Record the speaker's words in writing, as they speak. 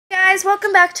guys,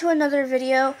 welcome back to another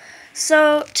video.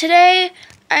 So today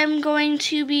I'm going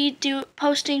to be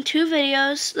posting two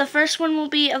videos. The first one will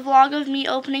be a vlog of me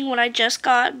opening what I just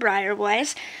got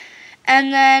Briar-wise,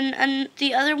 and then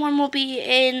the other one will be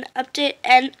an updated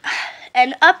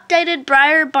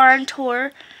Briar Barn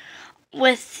tour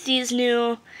with these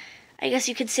new, I guess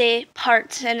you could say,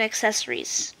 parts and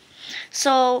accessories.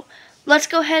 So let's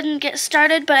go ahead and get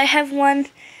started, but I have one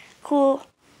cool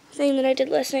thing that I did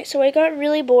last night. So I got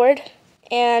really bored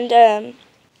and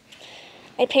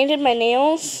I painted my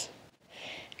nails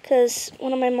because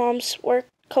one of my mom's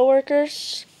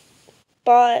co-workers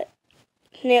got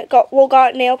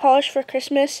nail polish for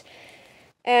Christmas,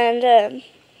 and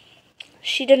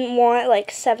she didn't want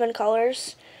like 7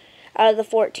 colors out of the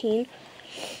 14,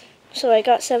 so I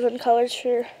got 7 colors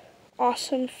for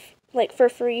for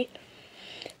free.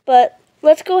 But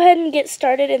let's go ahead and get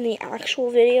started in the actual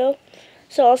video.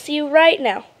 So I'll see you right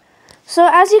now. So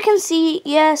as you can see,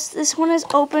 yes, this one is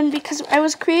open because I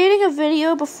was creating a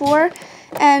video before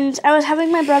and I was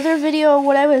having my brother video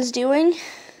what I was doing,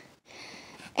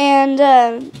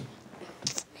 and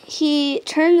he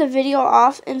turned the video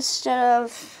off instead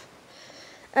of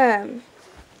sorry,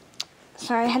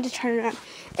 I had to turn it on.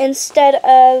 Instead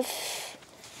of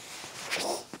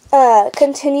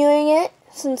continuing it,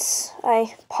 since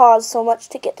I paused so much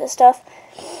to get this stuff.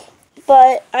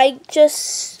 But I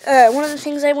just, one of the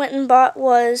things I went and bought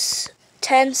was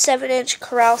 10 7-inch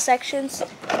corral sections.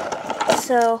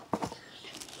 So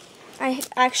I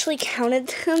actually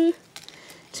counted them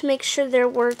to make sure there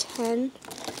were 10.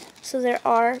 So there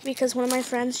are, because one of my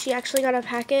friends, she actually got a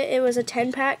packet. It was a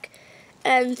 10-pack,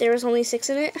 and there was only 6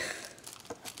 in it.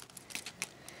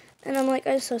 And I'm like,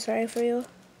 I'm so sorry for you.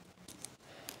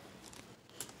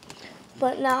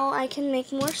 But now I can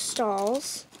make more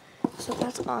stalls. So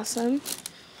that's awesome.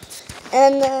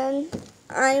 And then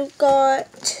I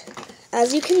got,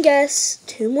 as you can guess,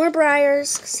 2 more Briars,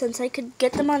 since I could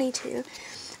get the money to.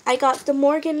 I got the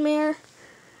Morgan mare,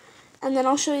 and then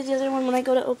I'll show you the other one when I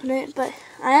go to open it. But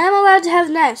I am allowed to have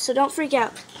knives, so don't freak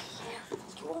out.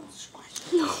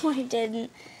 No, I didn't.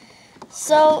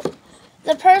 So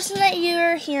the person that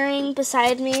you're hearing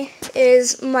beside me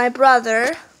is my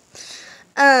brother.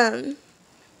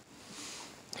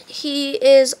 He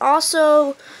is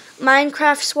also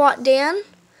Minecraft SWAT Dan.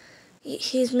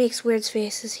 He makes weird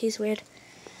faces. He's weird.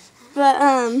 But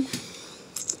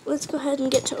let's go ahead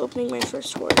and get to opening my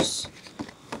first horse.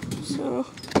 So,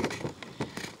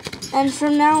 and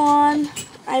from now on,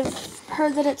 I've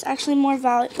heard that it's actually more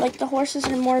like the horses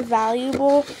are more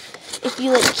valuable if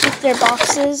you like keep their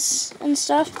boxes and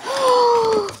stuff.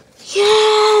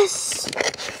 Yes!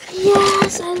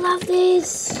 Yes, I love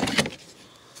these.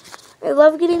 I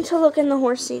love getting to look in the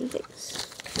horse scene things.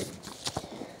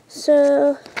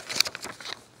 So,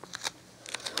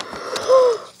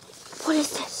 what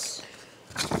is this?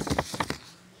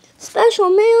 Special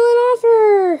mail-in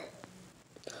offer.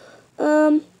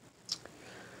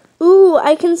 Ooh,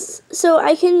 I can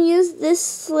use this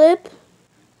slip.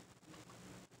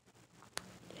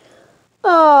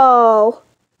 Oh,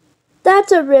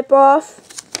 that's a ripoff.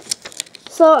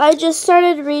 So I just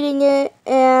started reading it,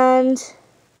 and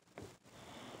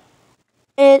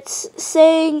it's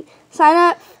saying, sign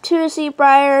up to receive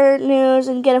Briar news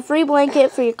and get a free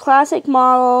blanket for your classic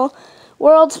model,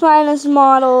 world's finest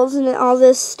models, and all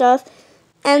this stuff.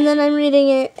 And then I'm reading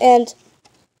it, and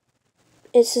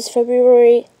it says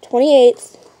February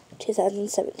 28th,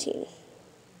 2017.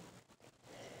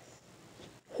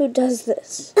 Who does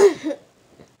this?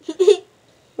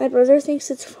 My brother thinks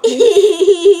it's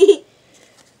funny.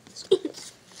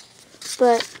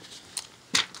 But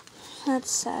that's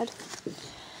sad.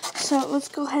 So let's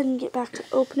go ahead and get back to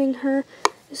opening her.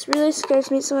 This really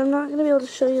scares me, so I'm not going to be able to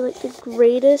show you like the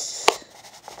greatest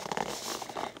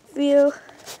view.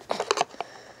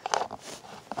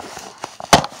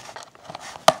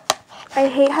 I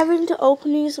hate having to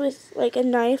open these with like a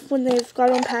knife when they've got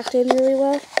them packed in really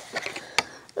well.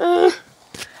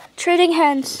 Trading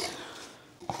hens.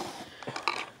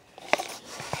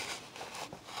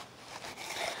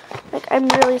 Like, I'm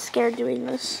really scared doing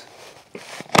this.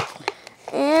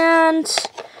 And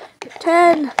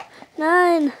 10,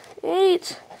 9,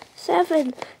 8,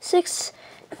 7, 6,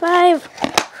 5,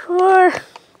 4,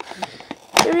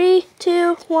 3,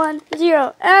 2, 1,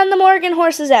 0. And the Morgan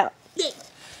horse is out.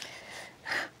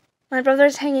 My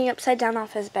brother's hanging upside down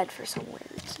off his bed for some weird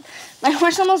reason. My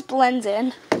horse almost blends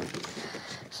in.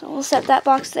 So we'll set that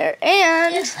box there.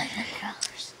 And it's like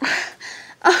 $100.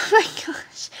 Oh my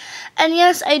gosh. And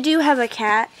yes, I do have a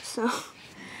cat, so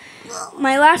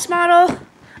my last model,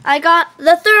 I got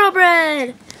the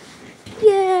Thoroughbred.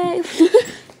 Yay!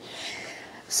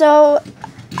 So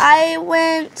I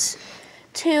went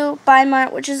to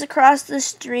Mart, which is across the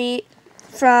street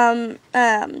from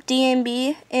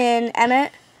D&B in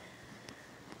Emmett,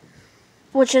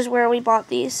 which is where we bought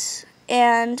these.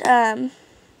 And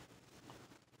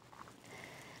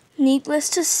needless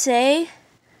to say,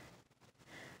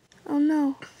 oh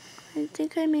no, I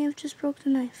think I may have just broke the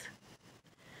knife.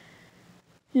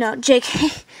 No,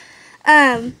 JK.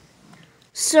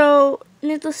 So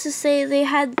needless to say, they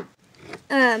had,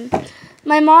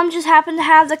 my mom just happened to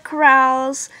have the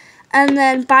corrals, and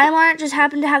then Mart just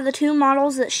happened to have the 2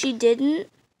 models that she didn't.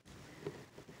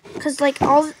 Cause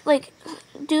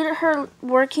due to her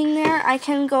working there, I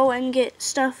can go and get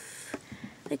stuff,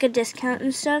 like a discount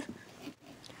and stuff.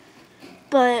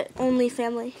 But only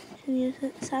family can use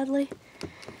it, sadly.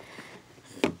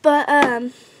 But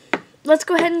let's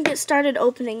go ahead and get started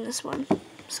opening this one.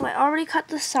 So I already cut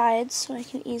the sides, so I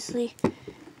can easily.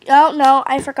 Oh no,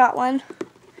 I forgot one.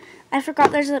 I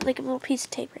forgot there's like a little piece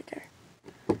of tape right there.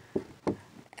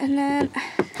 And then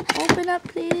open up,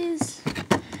 please.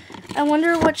 I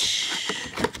wonder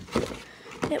which.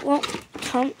 It won't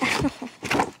come.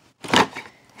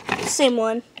 Same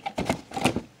one.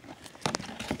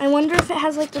 I wonder if it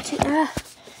has like the 2.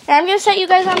 I'm gonna set you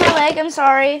guys on my leg. I'm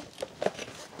sorry.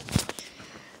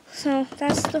 So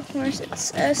that's the horse.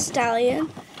 It's a stallion.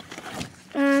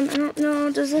 I don't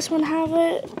know. Does this one have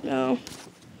it? No.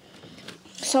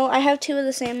 So I have 2 of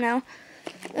the same now.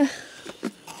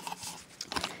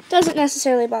 Doesn't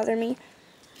necessarily bother me.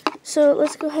 So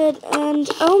let's go ahead and,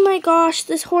 oh my gosh,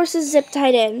 this horse is zip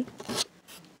tied in.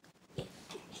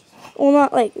 Well,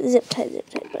 not like zip tied,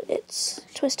 but it's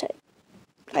twist tied.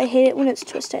 I hate it when it's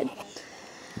twist tied.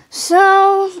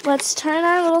 So let's turn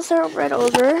our little thoroughbred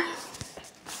over.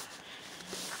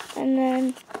 And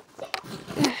then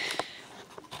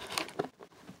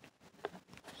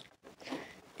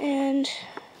and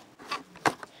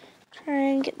try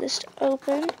and get this to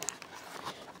open.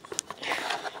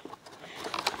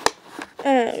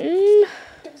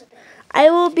 I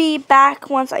will be back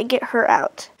once I get her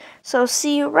out. So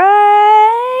see you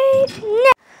right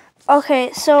now.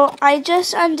 Okay, so I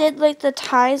just undid like the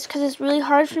ties because it's really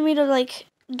hard for me to like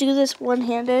do this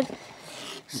one-handed.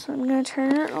 So I'm gonna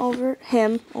turn it over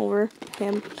him. I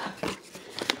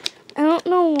don't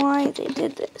know why they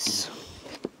did this.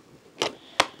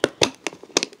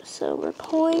 So we're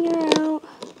pulling her out.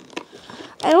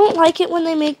 I don't like it when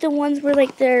they make the ones where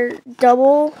like they're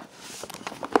double.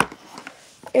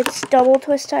 It's double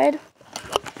twist tied.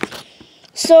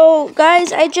 So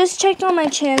guys, I just checked on my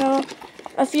channel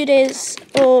a few days,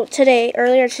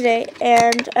 earlier today,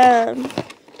 and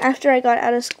after I got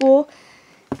out of school.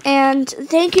 And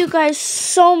thank you guys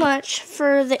so much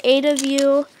for the 8 of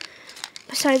you,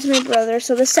 besides my brother.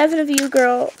 So the 7 of you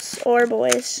girls or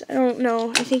boys. I don't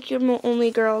know. I think you're only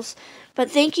girls.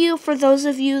 But thank you for those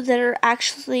of you that are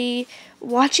actually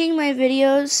watching my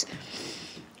videos.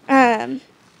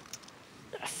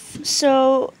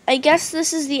 So I guess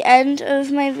this is the end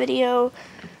of my video.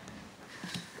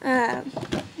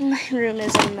 My room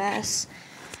is a mess.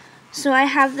 So I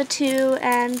have the 2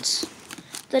 and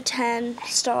the 10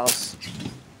 stalls.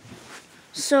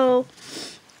 So,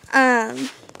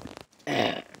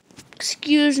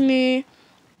 excuse me.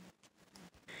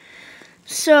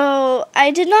 So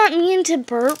I did not mean to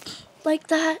burp like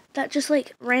that. That just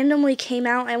like randomly came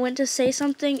out. I went to say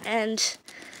something and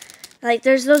like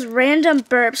there's those random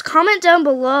burps. Comment down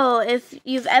below if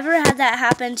you've ever had that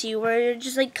happen to you where you're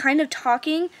just like kind of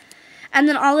talking and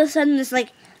then all of a sudden this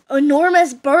like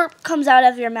enormous burp comes out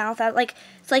of your mouth.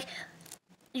 It's like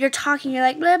you're talking, you're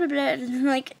like blah blah blah, and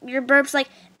like your burp's like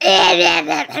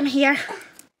I'm here.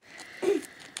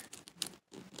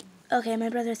 Okay, my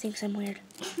brother thinks I'm weird.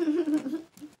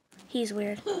 He's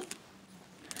weird.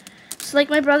 So like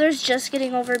my brother's just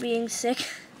getting over being sick.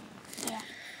 Yeah.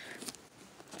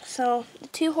 So the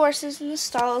 2 horses in the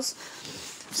stalls.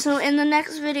 So in the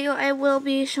next video I will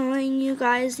be showing you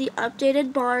guys the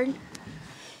updated barn.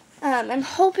 I'm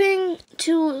hoping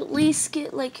to at least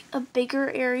get like a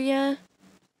bigger area,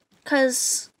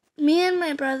 because me and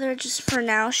my brother just for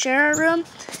now share a room,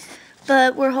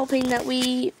 but we're hoping that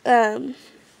we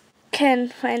can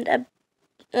find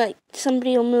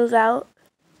somebody will move out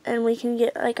and we can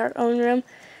get like our own room,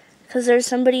 because there's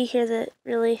somebody here that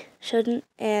really shouldn't,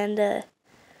 and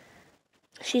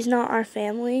she's not our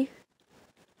family.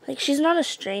 Like, she's not a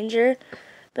stranger,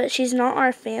 but she's not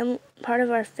our part of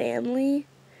our family.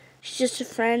 She's just a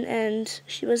friend, and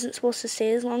she wasn't supposed to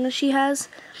stay as long as she has.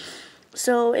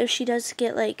 So if she does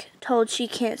get like told she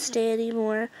can't stay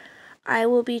anymore, I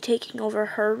will be taking over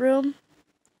her room,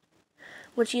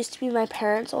 which used to be my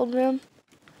parents' old room.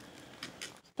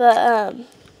 But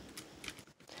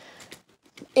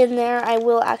in there, I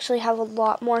will actually have a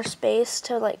lot more space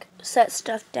to like set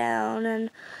stuff down, and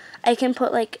I can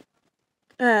put like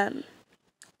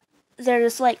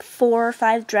there's like 4 or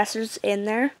 5 dressers in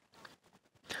there.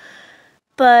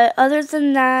 But other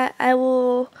than that, I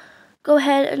will go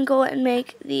ahead and go and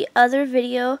make the other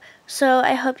video. So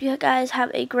I hope you guys have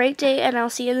a great day, and I'll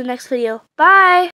see you in the next video. Bye!